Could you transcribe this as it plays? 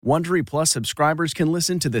Wondery Plus subscribers can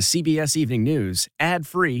listen to the CBS Evening News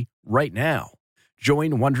ad-free right now.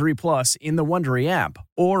 Join Wondery Plus in the Wondery app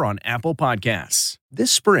or on Apple Podcasts.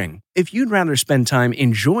 This spring, if you'd rather spend time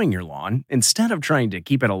enjoying your lawn instead of trying to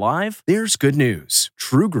keep it alive, there's good news.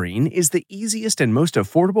 True Green is the easiest and most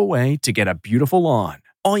affordable way to get a beautiful lawn.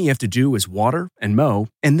 All you have to do is water and mow,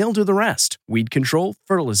 and they'll do the rest. Weed control,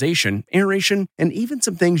 fertilization, aeration, and even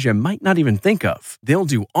some things you might not even think of. They'll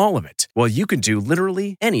do all of it, while you can do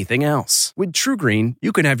literally anything else. With True Green,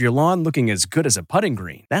 you can have your lawn looking as good as a putting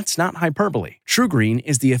green. That's not hyperbole. True Green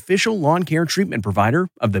is the official lawn care treatment provider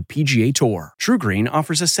of the PGA Tour. True Green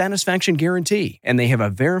offers a satisfaction guarantee, and they have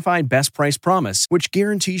a verified best price promise, which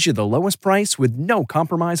guarantees you the lowest price with no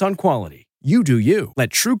compromise on quality. You do you. Let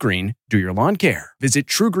True Green do your lawn care. Visit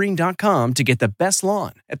TrueGreen.com to get the best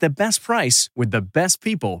lawn at the best price with the best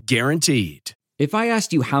people guaranteed. If I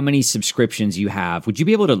asked you how many subscriptions you have, would you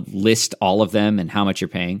be able to list all of them and how much you're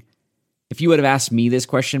paying? If you would have asked me this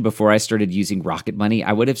question before I started using Rocket Money,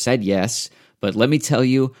 I would have said yes. But let me tell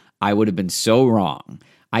you, I would have been so wrong.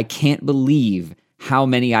 I can't believe how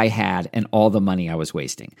many I had and all the money I was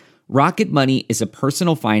wasting. Rocket Money is a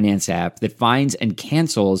personal finance app that finds and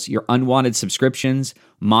cancels your unwanted subscriptions,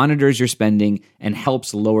 monitors your spending, and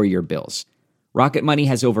helps lower your bills. Rocket Money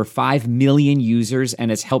has over 5 million users and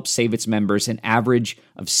has helped save its members an average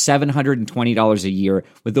of $720 a year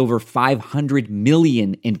with over 500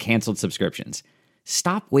 million in canceled subscriptions.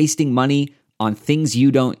 Stop wasting money on things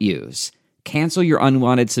you don't use. Cancel your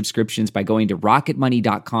unwanted subscriptions by going to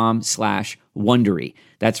rocketmoney.com/Wondery.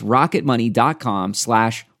 That's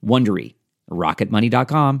rocketmoney.com/Wondery.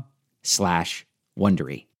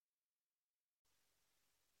 rocketmoney.com/Wondery.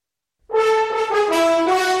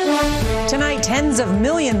 Tonight, tens of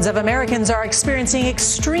millions of Americans are experiencing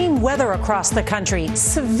extreme weather across the country.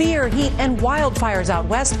 Severe heat and wildfires out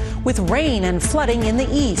west with rain and flooding in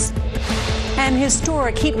the east. An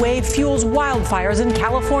historic heat wave fuels wildfires in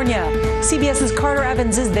California. CBS's Carter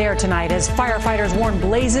Evans is there tonight as firefighters warn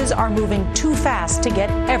blazes are moving too fast to get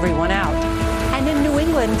everyone out. And in New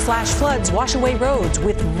England, flash floods wash away roads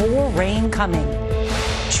with more rain coming.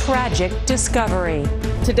 Tragic discovery.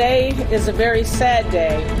 Today is a very sad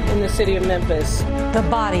day in the city of Memphis. The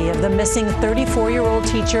body of the missing 34-year-old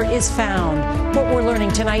teacher is found. What we're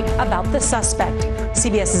learning tonight about the suspect.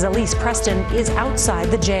 CBS's Elise Preston is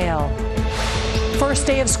outside the jail. First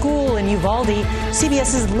day of school in Uvalde,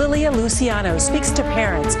 CBS's Lilia Luciano speaks to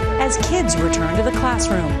parents as kids return to the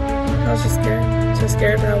classroom. I was just scared. So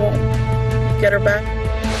scared that I won't get her back.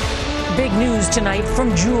 Big news tonight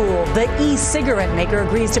from Juul. The e-cigarette maker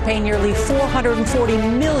agrees to pay nearly $440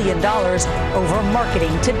 million over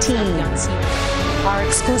marketing to teens. Our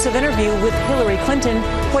exclusive interview with Hillary Clinton,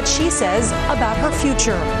 what she says about her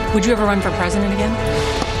future. Would you ever run for president again?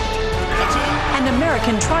 An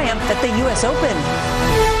American triumph at the U.S. Open.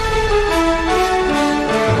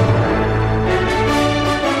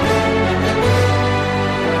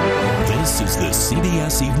 This is the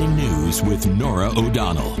CBS Evening News with Norah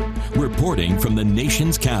O'Donnell, reporting from the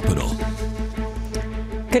nation's capital.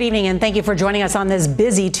 Good evening, and thank you for joining us on this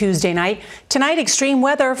busy Tuesday night. Tonight, extreme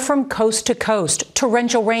weather from coast to coast.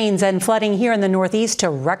 Torrential rains and flooding here in the Northeast to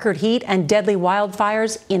record heat and deadly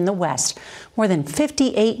wildfires in the West. More than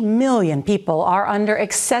 58 million people are under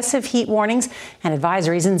excessive heat warnings and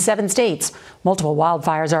advisories in 7 states. Multiple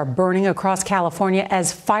wildfires are burning across California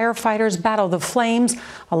as firefighters battle the flames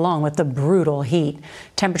along with the brutal heat.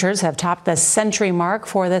 Temperatures have topped the century mark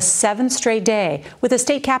for the 7th straight day, with the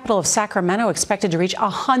state capital of Sacramento expected to reach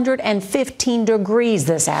 115 degrees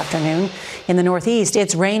this afternoon. In the Northeast,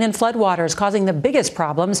 it's rain and floodwaters causing the biggest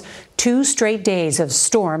problems. 2 straight days of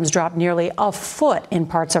storms dropped nearly a foot in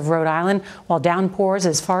parts of Rhode Island, while downpours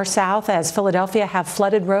as far south as Philadelphia have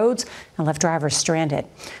flooded roads and left drivers stranded.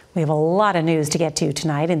 We have a lot of news to get to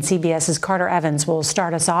tonight, and CBS's Carter Evans will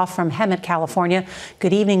start us off from Hemet, California.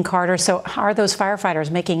 Good evening, Carter. So are those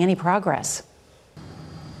firefighters making any progress?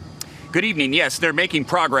 Good evening. Yes, they're making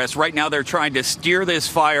progress. Right now, they're trying to steer this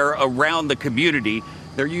fire around the community.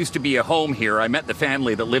 There used to be a home here. I met the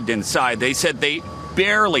family that lived inside. They said they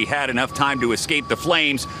barely had enough time to escape the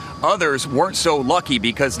flames. Others weren't so lucky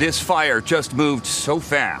because this fire just moved so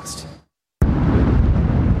fast.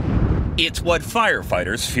 It's what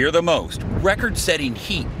firefighters fear the most: record-setting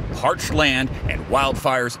heat, parched land, and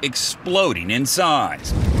wildfires exploding in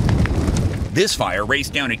size. This fire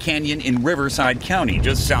raced down a canyon in Riverside County,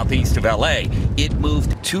 just southeast of L.A. It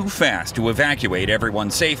moved too fast to evacuate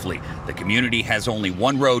everyone safely. The community has only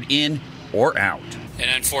one road in or out.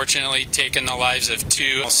 And unfortunately taken the lives of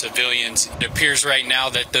 2 civilians. It appears right now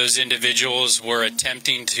that those individuals were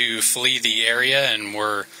attempting to flee the area and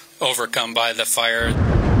were overcome by the fire.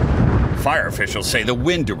 Fire officials say the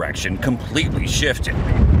wind direction completely shifted.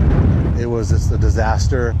 It was just a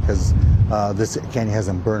disaster because this canyon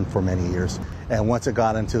hasn't burned for many years. And once it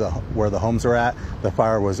got into where the homes are at, the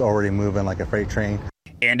fire was already moving like a freight train.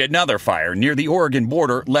 And another fire near the Oregon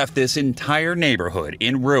border left this entire neighborhood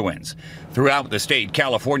in ruins. Throughout the state,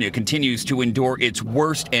 California continues to endure its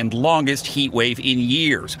worst and longest heat wave in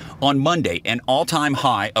years. On Monday, an all-time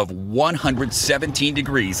high of 117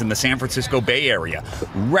 degrees in the San Francisco Bay Area.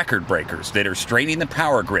 Record breakers that are straining the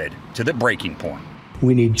power grid to the breaking point.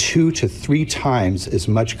 We need 2 to 3 times as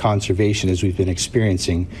much conservation as we've been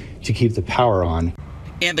experiencing to keep the power on.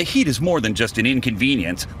 And the heat is more than just an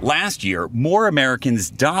inconvenience. Last year, more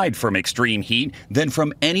Americans died from extreme heat than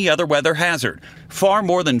from any other weather hazard. Far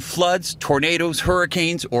more than floods, tornadoes,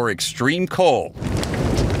 hurricanes, or extreme cold.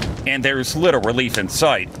 And there's little relief in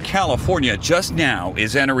sight. California just now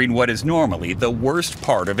is entering what is normally the worst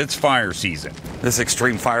part of its fire season. This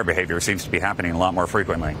extreme fire behavior seems to be happening a lot more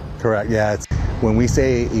frequently. Correct, yeah. When we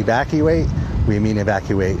say evacuate, we mean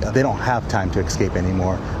evacuate. They don't have time to escape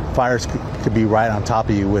anymore. Fires could be right on top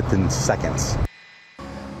of you within seconds.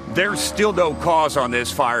 There's still no cause on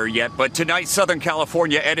this fire yet, but tonight Southern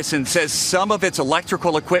California Edison says some of its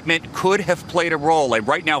electrical equipment could have played a role. And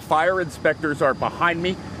right now, fire inspectors are behind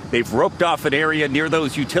me. They've roped off an area near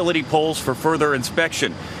those utility poles for further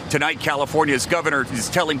inspection. Tonight, California's governor is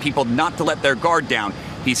telling people not to let their guard down.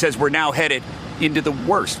 He says we're now headed into the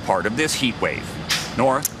worst part of this heat wave.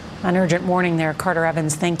 Norah? An urgent warning there, Carter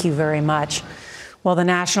Evans. Thank you very much. Well, the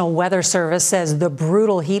National Weather Service says the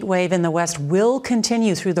brutal heat wave in the West will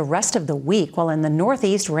continue through the rest of the week, while in the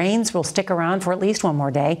Northeast, rains will stick around for at least one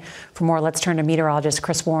more day. For more, let's turn to meteorologist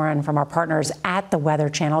Chris Warren from our partners at the Weather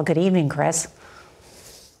Channel. Good evening, Chris.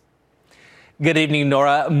 Good evening,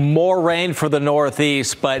 Nora. More rain for the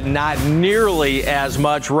Northeast, but not nearly as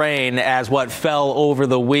much rain as what fell over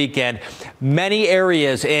the weekend. Many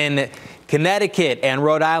areas in Connecticut and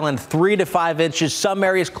Rhode Island, 3 to 5 inches, some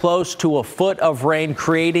areas close to a foot of rain,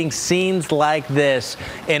 creating scenes like this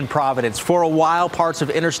in Providence. For a while, parts of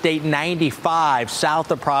Interstate 95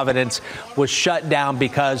 south of Providence was shut down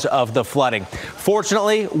because of the flooding.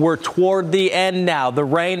 Fortunately, we're toward the end now. The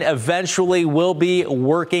rain eventually will be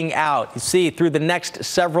working out. You see, through the next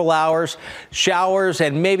several hours, showers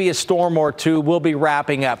and maybe a storm or two will be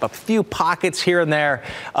wrapping up. A few pockets here and there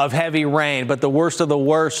of heavy rain, but the worst of the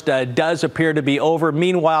worst does appear to be over.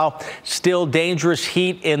 Meanwhile, still dangerous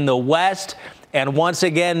heat in the west. And once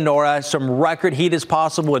again, Nora, some record heat is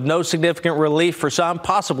possible with no significant relief for some,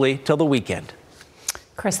 possibly till the weekend.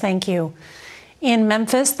 Chris, thank you. In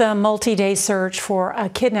Memphis, the multi-day search for a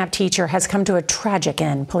kidnapped teacher has come to a tragic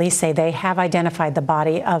end. Police say they have identified the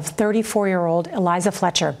body of 34-year-old Eliza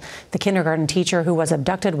Fletcher, the kindergarten teacher who was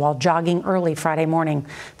abducted while jogging early Friday morning.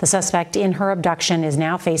 The suspect in her abduction is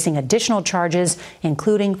now facing additional charges,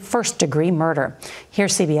 including first-degree murder.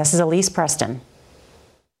 Here's CBS's Elise Preston.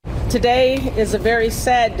 Today is a very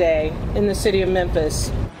sad day in the city of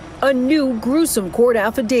Memphis. A new gruesome court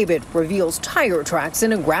affidavit reveals tire tracks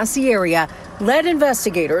in a grassy area led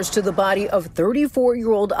investigators to the body of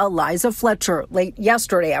 34-year-old Eliza Fletcher late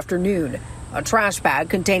yesterday afternoon. A trash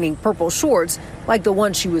bag containing purple shorts, like the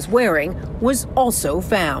one she was wearing, was also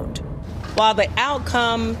found. While the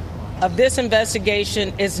outcome of this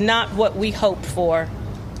investigation is not what we hoped for,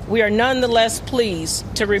 we are nonetheless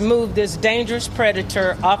pleased to remove this dangerous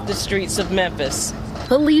predator off the streets of Memphis.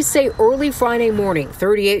 Police say early Friday morning,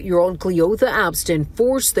 38-year-old Cleotha Abston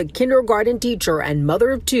forced the kindergarten teacher and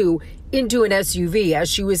mother of two into an SUV as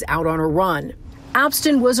she was out on a run.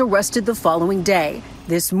 Abston was arrested the following day.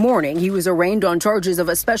 This morning, he was arraigned on charges of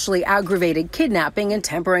especially aggravated kidnapping and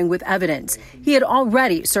tampering with evidence. He had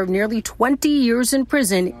already served nearly 20 years in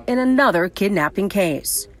prison in another kidnapping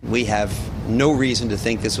case. We have no reason to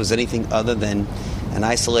think this was anything other than an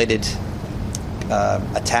isolated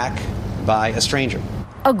attack by a stranger.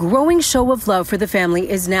 A growing show of love for the family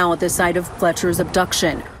is now at the site of Fletcher's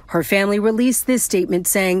abduction. Her family released this statement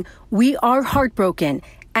saying, "We are heartbroken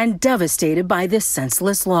and devastated by this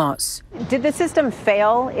senseless loss." Did the system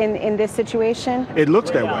fail in this situation? It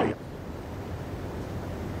looks that way.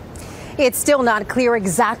 It's still not clear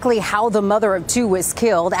exactly how the mother of two was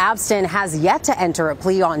killed. Abston has yet to enter a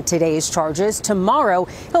plea on today's charges. Tomorrow,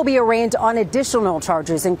 he'll be arraigned on additional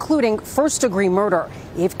charges, including first-degree murder.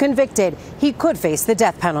 If convicted, he could face the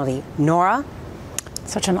death penalty. Norah?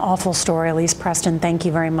 Such an awful story, Elise Preston. Thank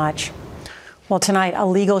you very much. Well, tonight, a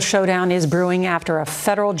legal showdown is brewing after a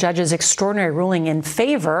federal judge's extraordinary ruling in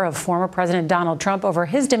favor of former President Donald Trump over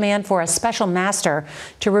his demand for a special master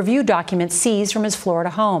to review documents seized from his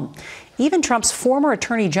Florida home. Even Trump's former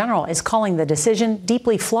attorney general is calling the decision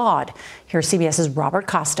deeply flawed. Here's CBS's Robert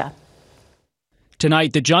Costa.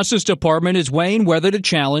 Tonight, the Justice Department is weighing whether to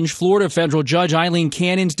challenge Florida federal judge Eileen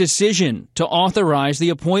Cannon's decision to authorize the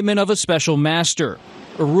appointment of a special master,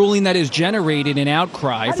 a ruling that has generated an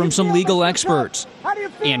outcry from some legal experts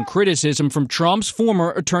and criticism from Trump's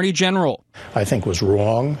former attorney general. I think was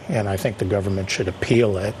wrong, and I think the government should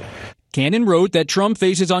appeal it. Cannon wrote that Trump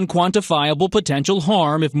faces unquantifiable potential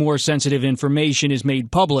harm if more sensitive information is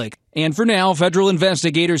made public. And for now, federal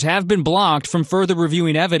investigators have been blocked from further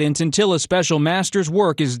reviewing evidence until a special master's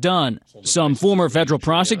work is done. Some former federal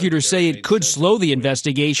prosecutors say it could slow the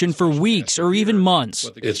investigation for weeks or even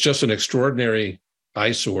months. It's just an extraordinary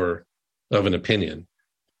eyesore of an opinion.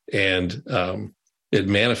 And it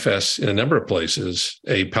manifests in a number of places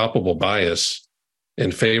a palpable bias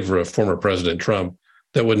in favor of former President Trump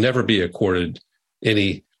that would never be accorded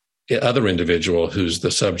any other individual who's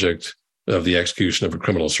the subject of the execution of a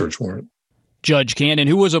criminal search warrant. Judge Cannon,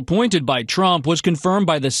 who was appointed by Trump, was confirmed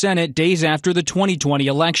by the Senate days after the 2020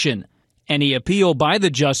 election. Any appeal by the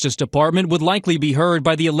Justice Department would likely be heard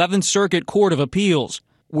by the 11th Circuit Court of Appeals,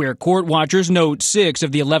 where court watchers note 6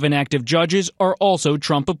 of the 11 active judges are also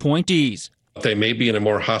Trump appointees. They may be in a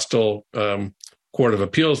more hostile Court of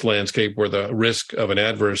Appeals landscape where the risk of an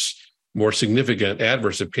more significant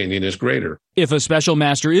adverse opinion is greater. If a special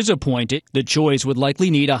master is appointed, the choice would likely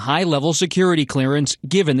need a high-level security clearance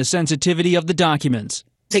given the sensitivity of the documents.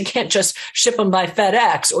 They can't just ship them by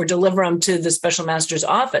FedEx or deliver them to the special master's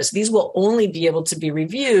office. These will only be able to be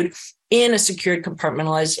reviewed in a secured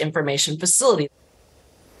compartmentalized information facility.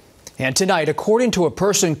 And tonight, according to a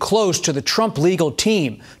person close to the Trump legal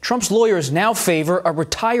team, Trump's lawyers now favor a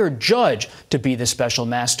retired judge to be the special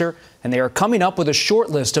master, and they are coming up with a short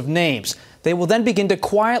list of names. They will then begin to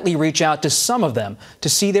quietly reach out to some of them to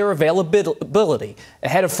see their availability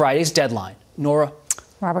ahead of Friday's deadline. Norah.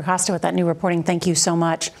 Robert Costa with that new reporting. Thank you so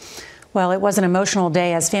much. Well, it was an emotional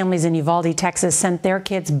day as families in Uvalde, Texas, sent their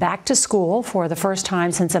kids back to school for the first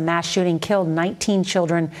time since a mass shooting killed 19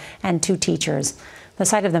 children and 2 teachers. The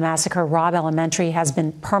site of the massacre, Robb Elementary, has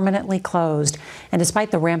been permanently closed. And despite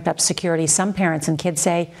the ramped-up security, some parents and kids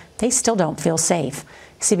say they still don't feel safe.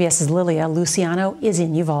 CBS's Lilia Luciano is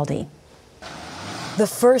in Uvalde. The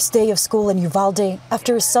first day of school in Uvalde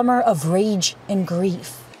after a summer of rage and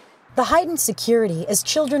grief. The heightened security as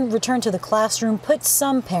children return to the classroom put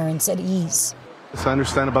some parents at ease. I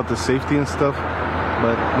understand about the safety and stuff,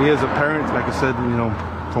 but me as a parent, like I said,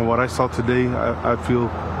 from what I saw today, I feel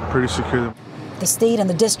pretty secure. The state and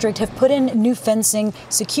the district have put in new fencing,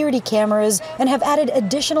 security cameras, and have added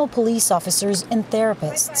additional police officers and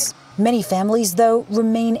therapists. Many families, though,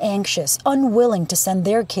 remain anxious, unwilling to send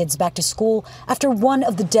their kids back to school after one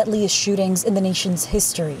of the deadliest shootings in the nation's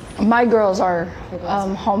history. My girls are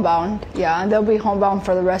homebound, and they'll be homebound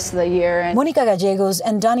for the rest of the year. Monica Gallegos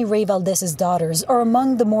and Donnie Ray Valdez's daughters are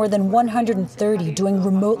among the more than 130 doing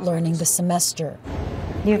remote learning this semester.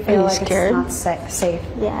 Do you feel like scared? It's not safe?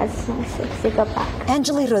 Yeah, it's not safe to go back.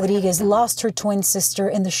 Angeli Rodriguez lost her twin sister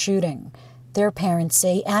in the shooting. Their parents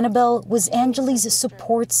say Annabelle was Angeli's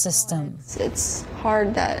support system. It's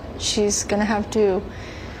hard that she's going to have to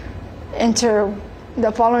enter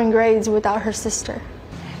the following grades without her sister.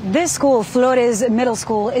 This school, Flores Middle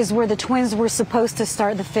School, is where the twins were supposed to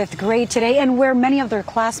start the 5th grade today and where many of their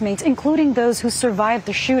classmates, including those who survived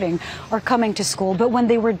the shooting, are coming to school. But when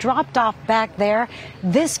they were dropped off back there,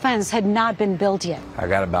 this fence had not been built yet. I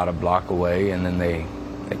got about a block away and then they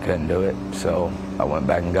couldn't do it, so I went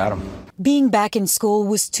back and got them. Being back in school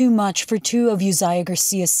was too much for 2 of Uzziah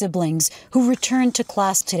Garcia's siblings who returned to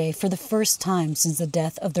class today for the first time since the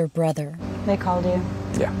death of their brother. They called you?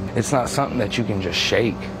 Yeah, it's not something that you can just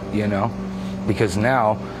shake, because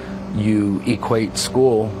now you equate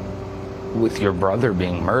school with your brother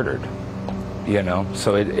being murdered,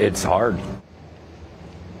 so it's hard.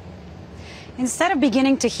 Instead of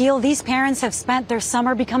beginning to heal, these parents have spent their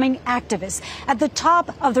summer becoming activists. At the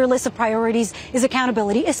top of their list of priorities is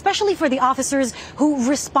accountability, especially for the officers who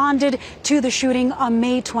responded to the shooting on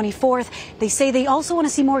May 24th. They say they also want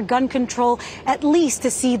to see more gun control, at least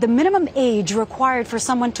to see the minimum age required for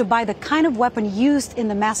someone to buy the kind of weapon used in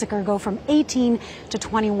the massacre go from 18 to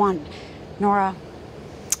 21. Norah.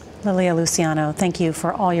 Lilia Luciano, thank you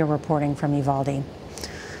for all your reporting from Uvalde.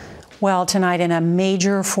 Well, tonight in a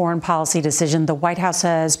major foreign policy decision, the White House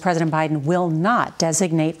says President Biden will not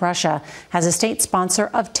designate Russia as a state sponsor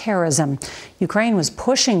of terrorism. Ukraine was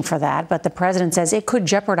pushing for that, but the president says it could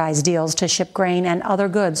jeopardize deals to ship grain and other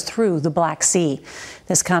goods through the Black Sea.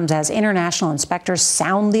 This comes as international inspectors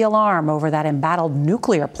sound the alarm over that embattled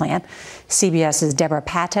nuclear plant. CBS's Deborah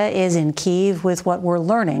Patta is in Kyiv with what we're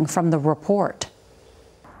learning from the report.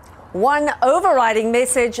 One overriding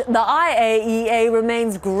message, the IAEA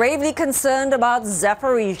remains gravely concerned about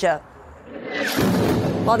Zaporizhzhia.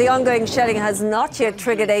 While the ongoing shelling has not yet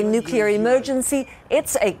triggered a nuclear emergency,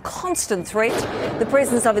 it's a constant threat. The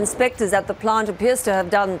presence of inspectors at the plant appears to have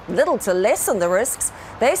done little to lessen the risks.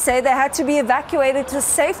 They say they had to be evacuated to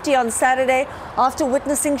safety on Saturday after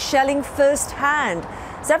witnessing shelling firsthand.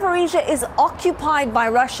 Zaporizhzhia is occupied by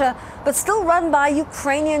Russia, but still run by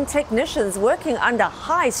Ukrainian technicians working under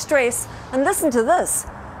high stress. And listen to this.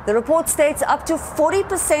 The report states up to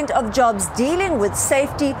 40% of jobs dealing with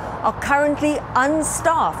safety are currently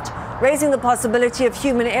unstaffed, raising the possibility of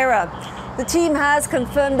human error. The team has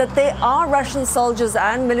confirmed that there are Russian soldiers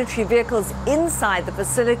and military vehicles inside the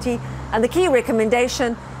facility, and the key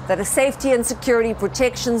recommendation that a safety and security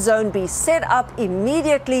protection zone be set up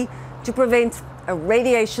immediately to prevent a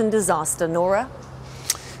radiation disaster. Norah?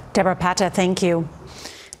 Deborah Pata, thank you.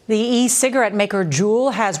 The e-cigarette maker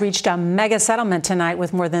Juul has reached a mega settlement tonight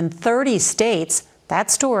with more than 30 states. That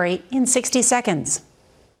story in 60 seconds.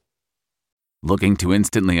 Looking to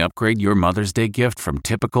instantly upgrade your Mother's Day gift from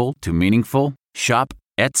typical to meaningful? Shop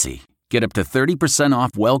Etsy. Get up to 30%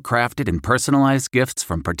 off well-crafted and personalized gifts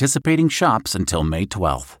from participating shops until May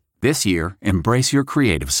 12th. This year, embrace your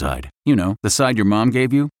creative side. You know, the side your mom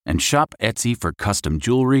gave you. And shop Etsy for custom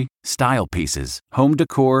jewelry, style pieces, home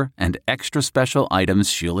decor, and extra special items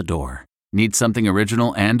she'll adore. Need something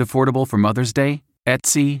original and affordable for Mother's Day?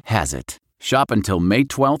 Etsy has it. Shop until May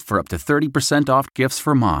 12th for up to 30% off gifts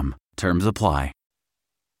for mom. Terms apply.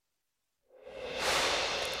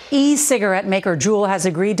 E-cigarette maker Juul has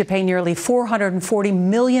agreed to pay nearly $440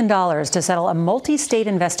 million to settle a multi-state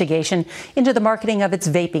investigation into the marketing of its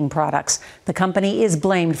vaping products. The company is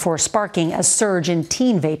blamed for sparking a surge in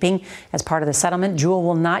teen vaping. As part of the settlement, Juul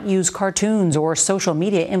will not use cartoons or social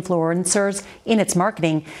media influencers in its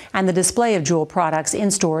marketing, and the display of Juul products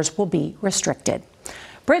in stores will be restricted.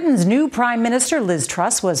 Britain's new Prime Minister, Liz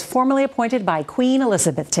Truss, was formally appointed by Queen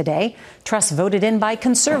Elizabeth today. Truss, voted in by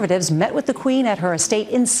Conservatives, met with the Queen at her estate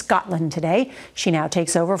in Scotland today. She now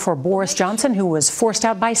takes over for Boris Johnson, who was forced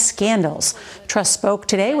out by scandals. Truss spoke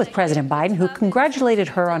today with President Biden, who congratulated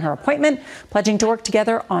her on her appointment, pledging to work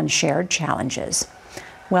together on shared challenges.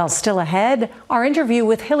 Well, still ahead, our interview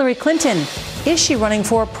with Hillary Clinton. Is she running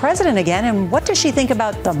for president again, and what does she think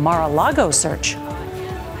about the Mar-a-Lago search?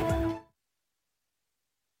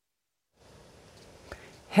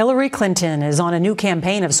 Hillary Clinton is on a new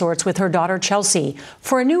campaign of sorts with her daughter Chelsea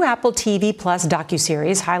for a new Apple TV Plus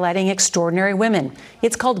docuseries highlighting extraordinary women.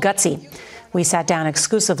 It's called Gutsy. We sat down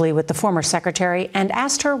exclusively with the former secretary and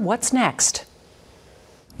asked her what's next.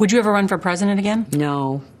 Would you ever run for president again?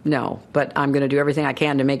 No. But I'm going to do everything I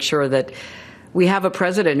can to make sure that we have a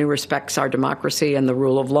president who respects our democracy and the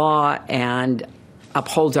rule of law and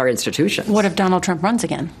upholds our institutions. What if Donald Trump runs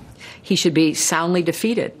again? He should be soundly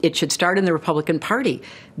defeated. It should start in the Republican Party.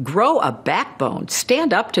 Grow a backbone.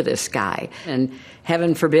 Stand up to this guy. And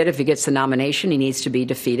heaven forbid, if he gets the nomination, he needs to be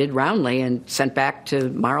defeated roundly and sent back to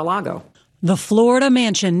Mar-a-Lago. The Florida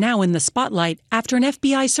mansion now in the spotlight after an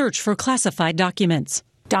FBI search for classified documents.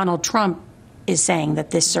 Donald Trump is saying that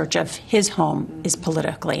this search of his home is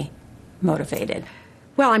politically motivated.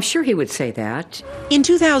 Well, I'm sure he would say that. In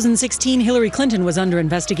 2016, Hillary Clinton was under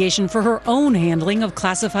investigation for her own handling of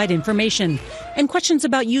classified information and questions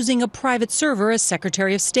about using a private server as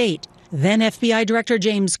Secretary of State. Then FBI Director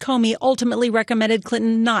James Comey ultimately recommended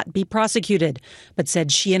Clinton not be prosecuted, but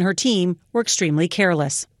said she and her team were extremely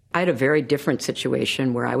careless. I had a very different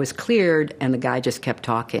situation where I was cleared and the guy just kept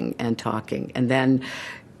talking and then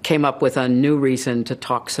came up with a new reason to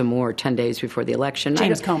talk some more 10 days before the election.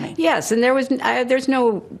 James Comey. Yes, and there's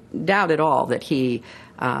no doubt at all that he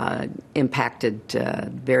impacted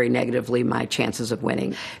very negatively my chances of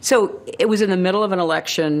winning. So it was in the middle of an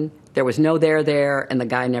election. There was no there, and the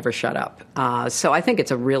guy never shut up. So I think it's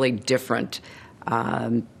a really different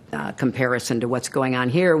comparison to what's going on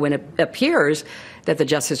here when it appears that the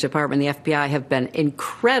Justice Department and the FBI have been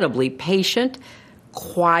incredibly patient,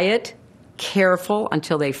 quiet, careful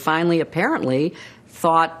until they finally apparently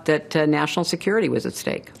thought that national security was at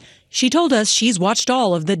stake. She told us she's watched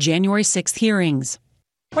all of the January 6th hearings.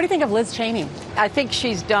 What do you think of Liz Cheney? I think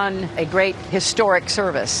she's done a great historic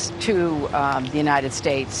service to the United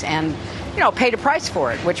States and, paid a price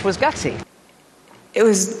for it, which was gutsy. It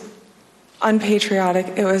was unpatriotic.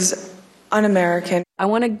 It was un-American. I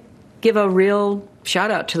want to give a real shout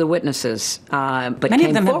out to the witnesses. But many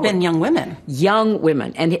of them have been young women. Young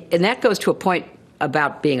women. And that goes to a point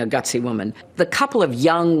about being a gutsy woman. The couple of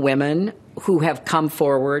young women who have come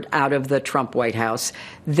forward out of the Trump White House,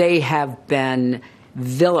 they have been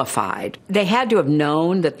vilified. They had to have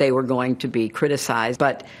known that they were going to be criticized,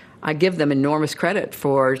 but I give them enormous credit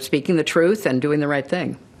for speaking the truth and doing the right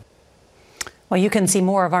thing. Well, you can see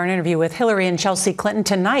more of our interview with Hillary and Chelsea Clinton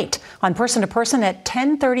tonight on Person to Person at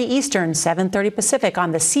 10:30 Eastern, 7:30 Pacific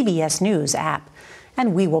on the CBS News app.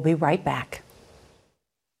 And we will be right back.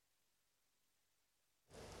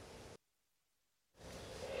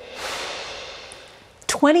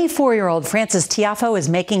 "24-year-old Frances Tiafoe is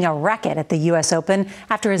making a racket at the U.S. Open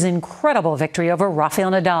after his incredible victory over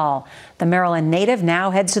Rafael Nadal. The Maryland native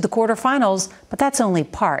now heads to the quarterfinals, but that's only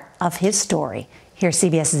part of his story. Here's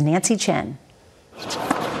CBS's Nancy Chen.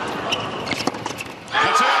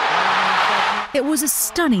 It was a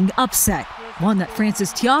stunning upset, one that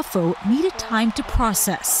Frances Tiafoe needed time to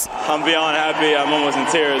process. I'm beyond happy. I'm almost in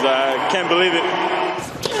tears. I can't believe it.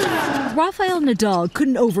 Rafael Nadal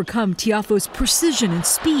couldn't overcome Tiafoe's precision and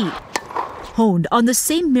speed, honed on the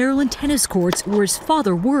same Maryland tennis courts where his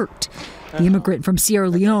father worked. The immigrant from Sierra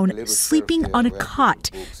Leone sleeping on a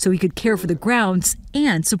cot so he could care for the grounds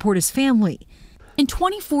and support his family. In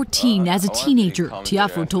 2014, as a teenager,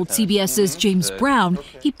 Tiafoe told CBS's James Brown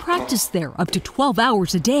he practiced there up to 12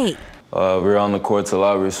 hours a day. We were on the courts a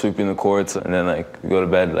lot. We were sweeping the courts, and then we go to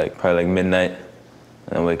bed probably midnight,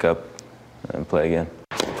 and then wake up and play again.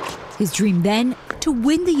 His dream then, to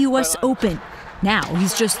win the U.S. Open. Now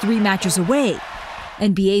he's just 3 matches away.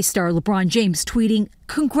 NBA star LeBron James tweeting,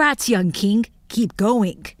 "Congrats, young king. Keep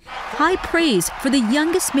going." High praise for the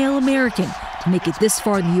youngest male American to make it this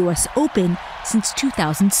far in the U.S. Open since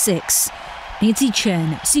 2006. Nancy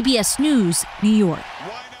Chen, CBS News, New York.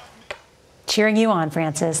 Cheering you on,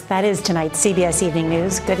 Frances. That is tonight's CBS Evening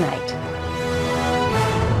News. Good night.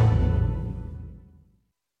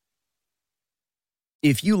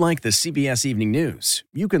 If you like the CBS Evening News,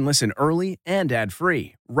 you can listen early and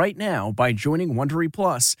ad-free right now by joining Wondery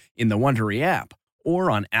Plus in the Wondery app or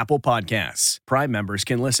on Apple Podcasts. Prime members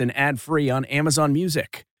can listen ad-free on Amazon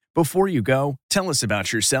Music. Before you go, tell us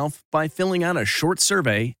about yourself by filling out a short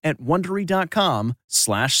survey at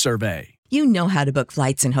Wondery.com/survey. You know how to book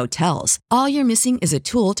flights and hotels. All you're missing is a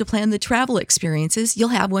tool to plan the travel experiences you'll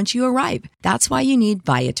have once you arrive. That's why you need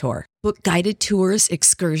Viator. Book guided tours,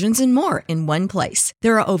 excursions, and more in one place.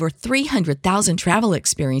 There are over 300,000 travel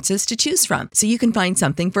experiences to choose from, so you can find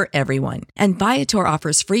something for everyone. And Viator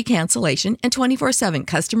offers free cancellation and 24/7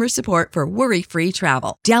 customer support for worry-free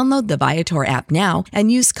travel. Download the Viator app now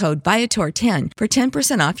and use code Viator10 for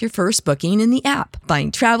 10% off your first booking in the app.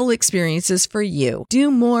 Find travel experiences for you. Do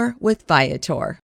more with Viator.